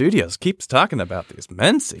around the studios keeps talking about these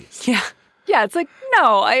menses. Yeah. Yeah, it's like,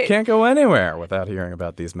 no, I can't go anywhere without hearing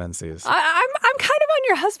about these menses. I'm kind of on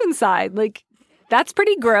your husband's side. Like, that's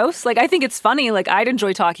pretty gross. Like, I think it's funny. Like, I'd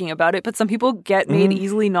enjoy talking about it, but some people get made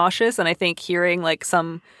easily nauseous. And I think hearing like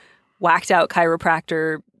some whacked out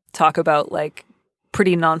chiropractor talk about like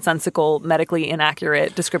pretty nonsensical, medically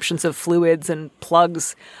inaccurate descriptions of fluids and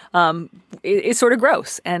plugs is sort of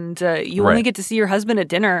gross. And you only get to see your husband at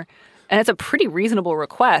dinner, and it's a pretty reasonable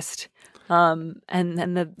request. And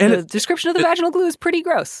the description of the vaginal glue is pretty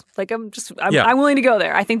gross. Like, I'm willing to go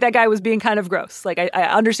there. I think that guy was being kind of gross. Like, I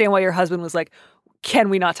understand why your husband was like, can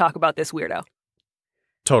we not talk about this weirdo?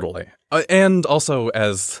 Totally. And also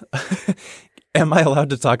as, am I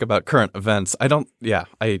allowed to talk about current events? I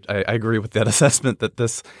agree with that assessment that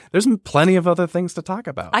there's plenty of other things to talk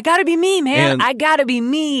about. I gotta be me, man. I gotta be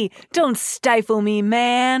me. Don't stifle me,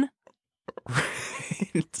 man.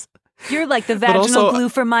 Right. You're like the vaginal glue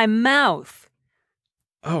for my mouth.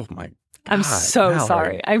 Oh, my God. I'm so Mallory.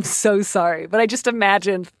 sorry. I'm so sorry. But I just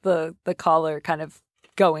imagined the caller kind of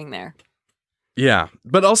going there. Yeah.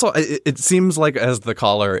 But also, it seems like as the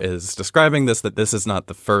caller is describing this, that this is not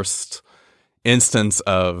the first instance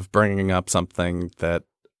of bringing up something that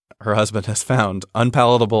her husband has found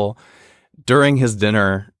unpalatable during his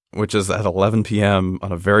dinner, which is at 11 p.m.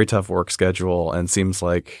 on a very tough work schedule, and seems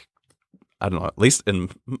like, I don't know, at least in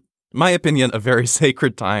my opinion, a very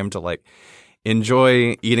sacred time to like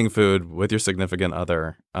enjoy eating food with your significant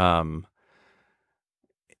other. I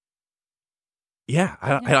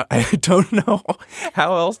don't know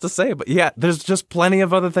how else to say, but yeah, there's just plenty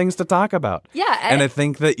of other things to talk about. Yeah. And I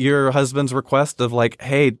think that your husband's request of like,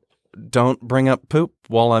 hey, don't bring up poop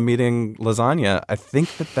while I'm eating lasagna, I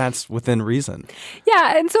think that that's within reason.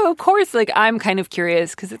 Yeah. And so, of course, like, I'm kind of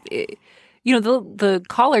curious because, the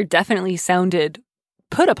caller definitely sounded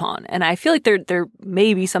put upon. And I feel like there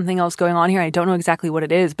may be something else going on here. I don't know exactly what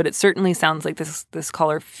it is, but it certainly sounds like this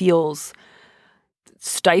caller feels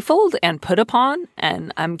stifled and put upon.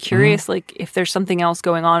 And I'm curious, like, if there's something else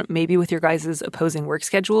going on, maybe with your guys' opposing work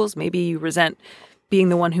schedules. Maybe you resent being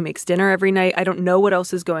the one who makes dinner every night. I don't know what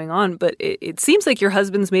else is going on, but it seems like your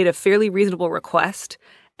husband's made a fairly reasonable request.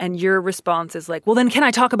 And your response is like, well, then can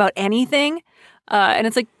I talk about anything? And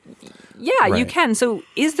it's like, yeah, right. You can. So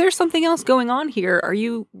is there something else going on here?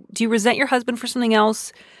 Do you resent your husband for something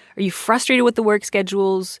else? Are you frustrated with the work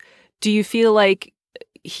schedules? Do you feel like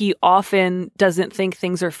he often doesn't think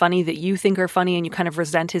things are funny that you think are funny, and you kind of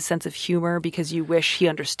resent his sense of humor because you wish he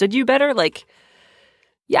understood you better? Like,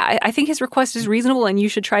 yeah, I think his request is reasonable and you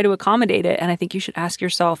should try to accommodate it. And I think you should ask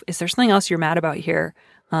yourself, is there something else you're mad about here?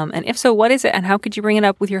 And if so, what is it? And how could you bring it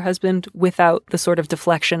up with your husband without the sort of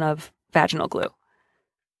deflection of vaginal glue?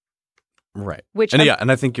 Right.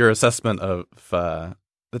 And I think your assessment of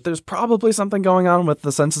that there's probably something going on with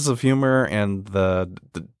the senses of humor and the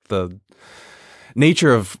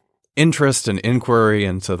nature of interest and inquiry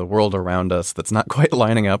into the world around us that's not quite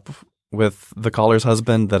lining up with the caller's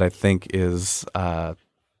husband, that I think is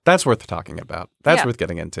that's worth talking about. That's worth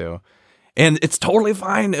getting into. And it's totally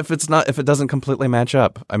fine if it doesn't completely match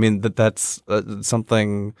up. I mean, that's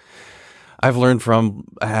something I've learned from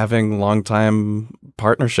having longtime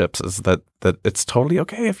partnerships, is that it's totally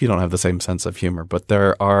okay if you don't have the same sense of humor. But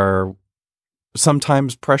there are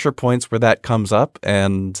sometimes pressure points where that comes up,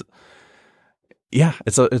 and yeah,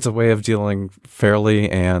 it's a way of dealing fairly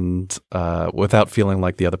and without feeling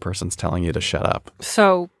like the other person's telling you to shut up.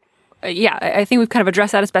 So, I think we've kind of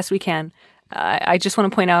addressed that as best we can. I just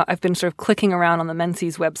want to point out, I've been sort of clicking around on the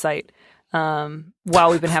Menses website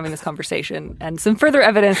while we've been having this conversation. And some further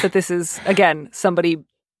evidence that this is, again, somebody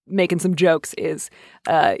making some jokes is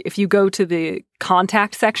if you go to the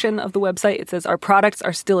contact section of the website, it says, our products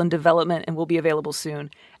are still in development and will be available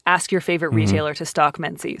soon. Ask your favorite retailer to stock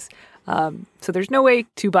Menses. So there's no way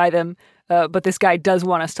to buy them. But this guy does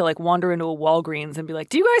want us to like wander into a Walgreens and be like,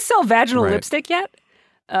 do you guys sell vaginal lipstick yet?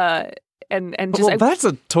 And just, that's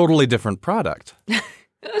a totally different product.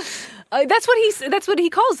 That's what he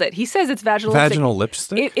calls it. He says it's vaginal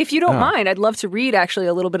lipstick. If you don't mind, I'd love to read actually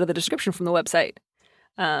a little bit of the description from the website.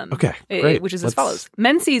 Okay, great. Which is as follows.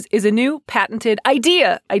 Menses is a new patented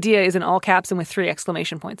idea. Idea is in all caps and with 3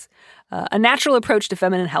 exclamation points. A natural approach to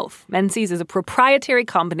feminine health. Menses is a proprietary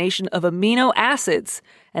combination of amino acids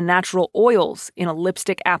and natural oils in a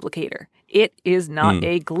lipstick applicator. It is not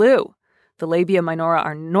a glue. The labia minora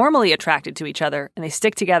are normally attracted to each other, and they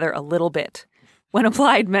stick together a little bit. When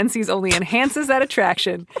applied, Menses only enhances that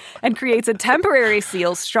attraction and creates a temporary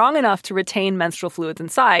seal strong enough to retain menstrual fluids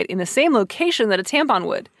inside in the same location that a tampon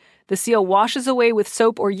would. The seal washes away with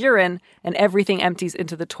soap or urine, and everything empties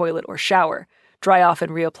into the toilet or shower. Dry off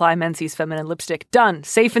and reapply Menses feminine lipstick. Done.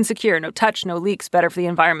 Safe and secure. No touch, no leaks. Better for the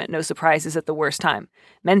environment. No surprises at the worst time.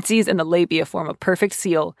 Menses and the labia form a perfect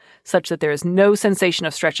seal, such that there is no sensation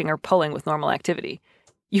of stretching or pulling with normal activity.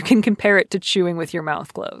 You can compare it to chewing with your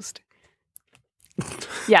mouth closed.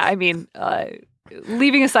 Yeah, I mean,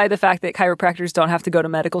 leaving aside the fact that chiropractors don't have to go to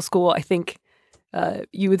medical school, I think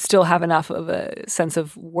you would still have enough of a sense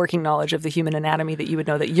of working knowledge of the human anatomy that you would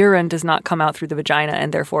know that urine does not come out through the vagina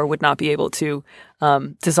and therefore would not be able to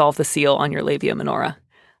dissolve the seal on your labia minora.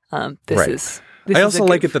 I also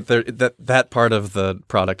like it that that part of the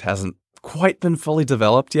product hasn't quite been fully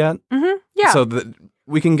developed yet. Mm-hmm. Yeah. So that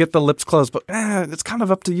we can get the lips closed, but it's kind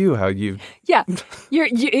of up to you how you... Yeah.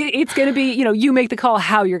 It's going to be, you make the call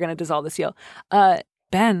how you're going to dissolve the seal.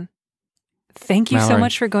 Ben, thank you so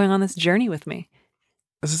much for going on this journey with me.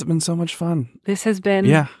 This has been so much fun. This has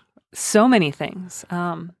been so many things.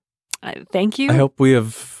 Thank you. I hope we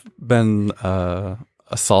have been a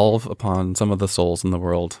salve upon some of the souls in the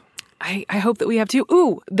world. I hope that we have too.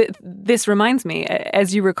 Ooh, this reminds me,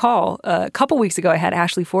 as you recall, a couple weeks ago I had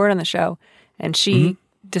Ashley Ford on the show, and she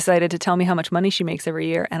decided to tell me how much money she makes every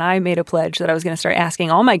year. And I made a pledge that I was going to start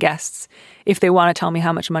asking all my guests if they want to tell me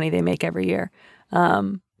how much money they make every year.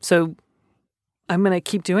 So I'm going to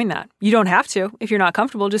keep doing that. You don't have to. If you're not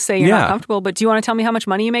comfortable, just say you're not comfortable. But do you want to tell me how much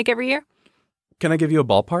money you make every year? Can I give you a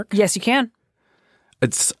ballpark? Yes, you can.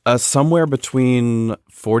 It's somewhere between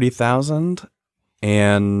 $40,000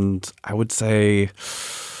 and I would say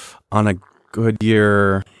on a good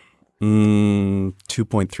year,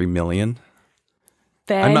 $2.3 million.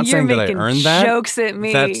 Ben, I'm not you're saying that I making earned that. Jokes at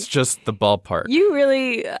me. That's just the ballpark.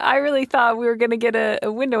 I really thought we were going to get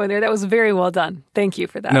a window in there. That was very well done. Thank you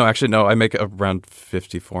for that. No, actually, no. I make around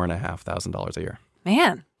 $54,500 a year.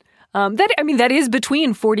 Man, that is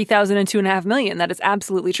between $40,000 and $2.5 million. That is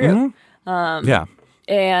absolutely true. Mm-hmm. Yeah.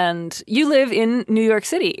 And you live in New York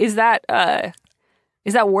City. Is that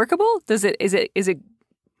workable? Do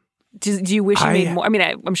you wish you made more? I mean,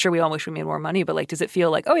 I'm sure we all wish we made more money, but does it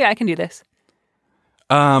feel like, oh yeah, I can do this?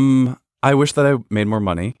 I wish that I made more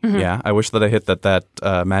money. Mm-hmm. Yeah. I wish that I hit that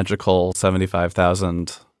magical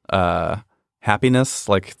 75,000 happiness,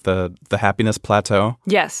 like the happiness plateau.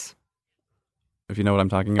 Yes. If you know what I'm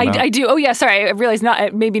talking about. I do. Oh yeah, sorry. I realized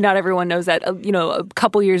maybe not everyone knows that. A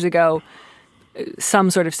couple years ago, some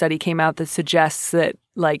sort of study came out that suggests that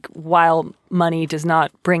while money does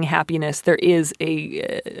not bring happiness, there is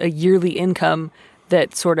a yearly income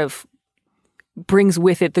that sort of brings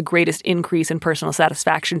with it the greatest increase in personal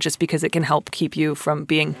satisfaction, just because it can help keep you from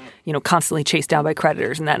being, constantly chased down by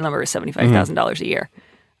creditors. And that number is $75,000 a year.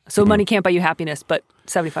 So money can't buy you happiness, but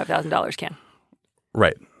 $75,000 can.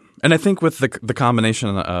 Right. And I think with the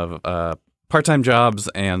combination of part-time jobs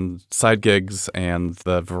and side gigs and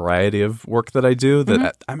the variety of work that I do,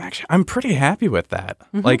 that I'm pretty happy with that.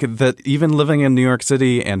 Mm-hmm. That even living in New York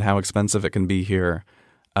City and how expensive it can be here,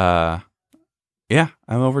 I'm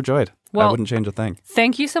overjoyed. Well, I wouldn't change a thing.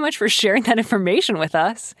 Thank you so much for sharing that information with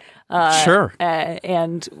us. Sure.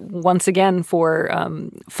 And once again for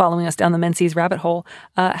following us down the Menses rabbit hole.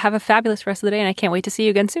 Have a fabulous rest of the day, and I can't wait to see you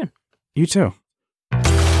again soon. You too.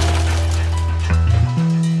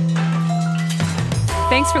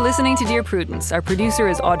 Thanks for listening to Dear Prudence. Our producer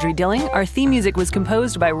is Audrey Dilling. Our theme music was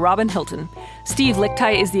composed by Robin Hilton. Steve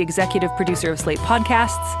Lickteig is the executive producer of Slate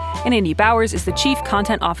Podcasts, and Andy Bowers is the chief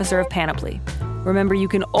content officer of Panoply. Remember, you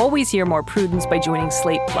can always hear more Prudence by joining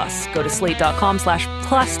Slate Plus. Go to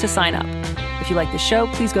slate.com/plus to sign up. If you like the show,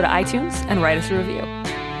 please go to iTunes and write us a review.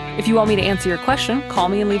 If you want me to answer your question, call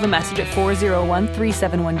me and leave a message at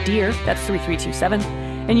 401-371-DEAR. That's 3327.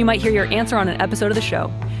 And you might hear your answer on an episode of the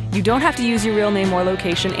show. You don't have to use your real name or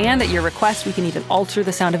location, and at your request, we can even alter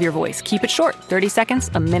the sound of your voice. Keep it short, 30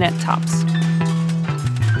 seconds, a minute tops.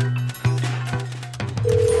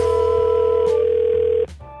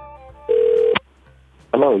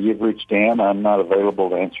 Hello, you've reached Dan. I'm not available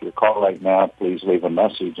to answer your call right now. Please leave a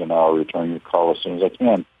message, and I'll return your call as soon as I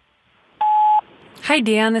can. Hi,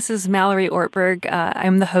 Dan. This is Mallory Ortberg.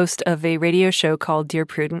 I'm the host of a radio show called Dear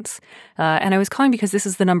Prudence. And I was calling because this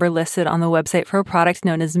is the number listed on the website for a product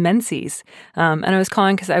known as Menses. And I was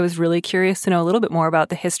calling because I was really curious to know a little bit more about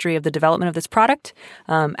the history of the development of this product,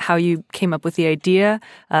 how you came up with the idea,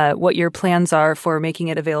 what your plans are for making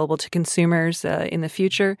it available to consumers in the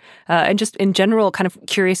future, and just in general, kind of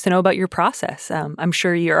curious to know about your process. I'm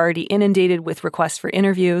sure you're already inundated with requests for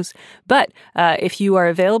interviews, but if you are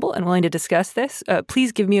available and willing to discuss this,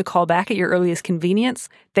 please give me a call back at your earliest convenience.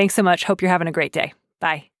 Thanks so much. Hope you're having a great day.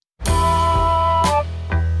 Bye.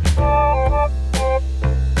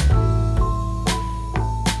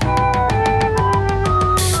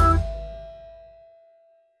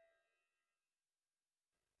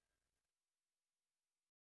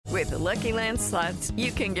 With the Lucky Land Slots,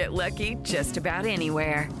 you can get lucky just about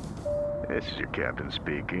anywhere. This is your captain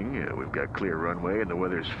speaking. We've got clear runway and the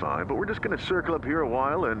weather's fine, but we're just going to circle up here a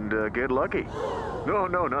while and get lucky.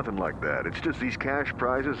 No, nothing like that. It's just these cash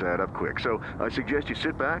prizes add up quick. So I suggest you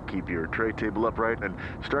sit back, keep your tray table upright, and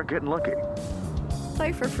start getting lucky.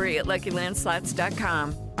 Play for free at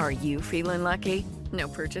LuckyLandSlots.com. Are you feeling lucky? No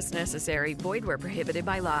purchase necessary. Void where prohibited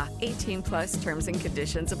by law. 18+ terms and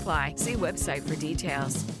conditions apply. See website for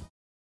details.